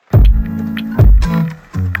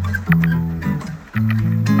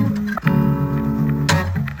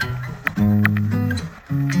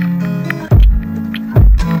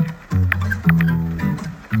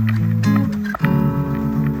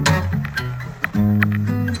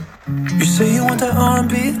that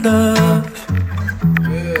R&B love.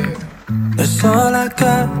 That's all I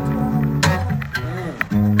got.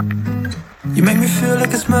 You make me feel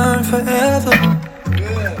like it's mine forever.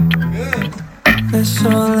 That's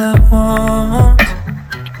all I want.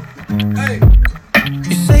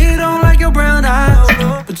 You say you don't like your brown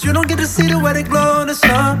eyes, but you don't get to see the way they glow in the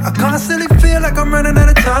sun. I constantly feel like I'm running out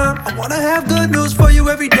of time. I wanna have good news for you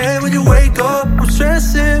every day when you wake up. I'm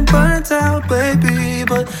stressing, burnt out, baby,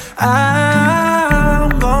 but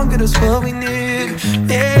I'm gonna get us what we need.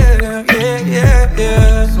 Yeah, yeah, yeah,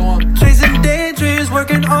 yeah. Chasing daydreams,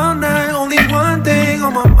 working all night. Only one thing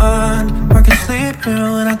on my mind. I can sleep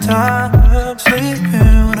here when I die. Sleep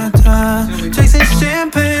here when I die. Chasing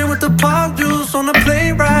champagne with the POG juice on the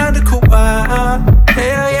plane ride to Kauai.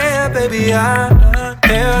 Hell yeah, baby, hell yeah,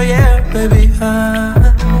 baby, hell yeah, baby,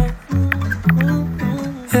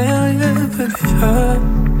 hell yeah, baby,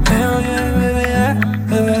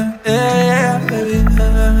 hell yeah, baby,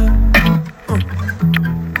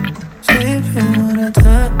 sleep here when I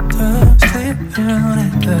die, sleep here when I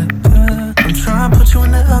die. I'm trying to put you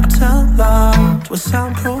in the uptown lounge with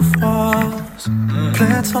soundproof walls,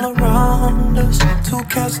 plants all around us, 2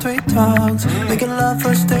 cats, 3 dogs, making love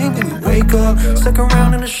first thing when you wake up, stuck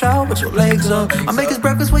around in the shower with your legs up. I make his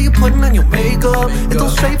breakfast while you putting on your makeup. It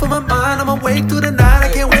goes straight from my mind, I'm awake through the night.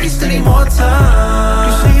 I can't waste any more time.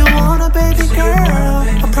 You say you want a baby girl,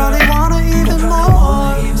 I probably want her even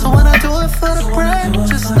more. So when I do it for the bread,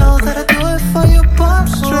 just know that I do it for you. But I'm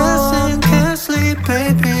stressing, can't sleep,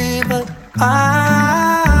 baby, but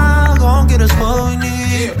I'm gonna get us what we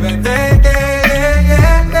need. Yeah, yeah,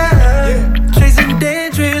 yeah, yeah. Chasing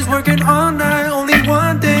daydreams, working all night. Only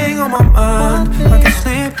one thing on my mind. I can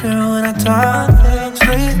sleep here when I die.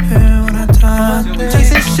 Sleep here when I die.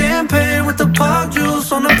 Chasing champagne with the POG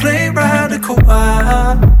juice on the plane ride to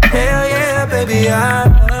Kauai. Hell yeah, baby, hell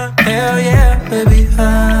yeah, baby, hell yeah, baby,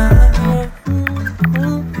 hell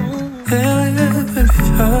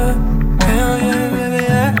yeah, baby,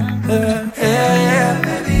 hell yeah,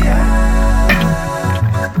 baby,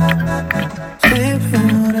 sleep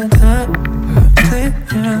here when I